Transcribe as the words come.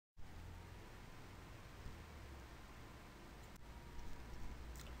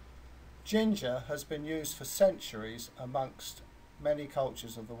Ginger has been used for centuries amongst many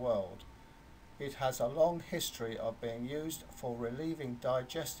cultures of the world. It has a long history of being used for relieving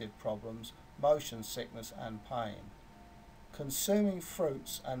digestive problems, motion sickness and pain. Consuming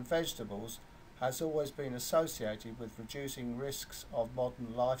fruits and vegetables has always been associated with reducing risks of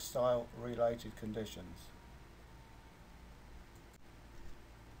modern lifestyle related conditions.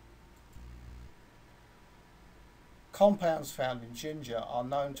 Compounds found in ginger are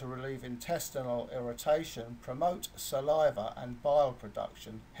known to relieve intestinal irritation, promote saliva and bile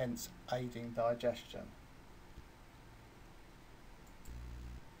production, hence aiding digestion.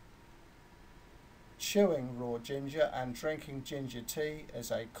 Chewing raw ginger and drinking ginger tea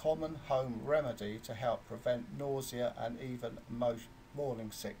is a common home remedy to help prevent nausea and even morning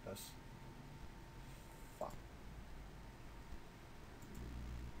sickness.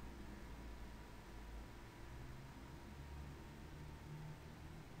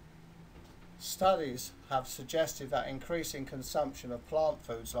 Studies have suggested that increasing consumption of plant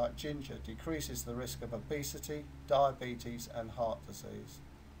foods like ginger decreases the risk of obesity, diabetes and heart disease.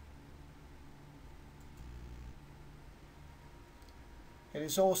 It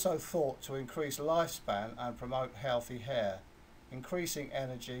is also thought to increase lifespan and promote healthy hair, increasing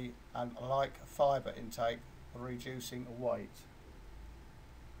energy and like fibre intake, reducing weight.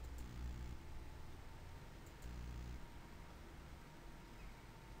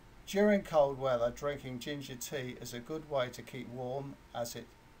 During cold weather, drinking ginger tea is a good way to keep warm as it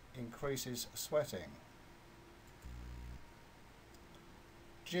increases sweating.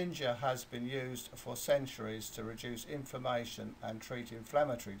 Ginger has been used for centuries to reduce inflammation and treat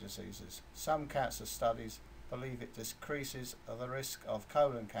inflammatory diseases. Some cancer studies believe it decreases the risk of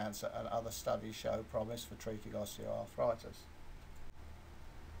colon cancer, and other studies show promise for treating osteoarthritis.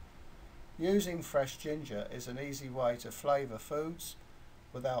 Using fresh ginger is an easy way to flavour foods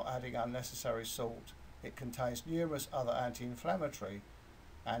without adding unnecessary salt. It contains numerous other anti-inflammatory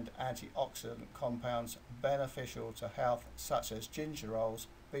and antioxidant compounds beneficial to health, such as gingerols,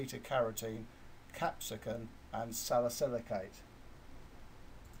 beta-carotene, capsicum and salicylic.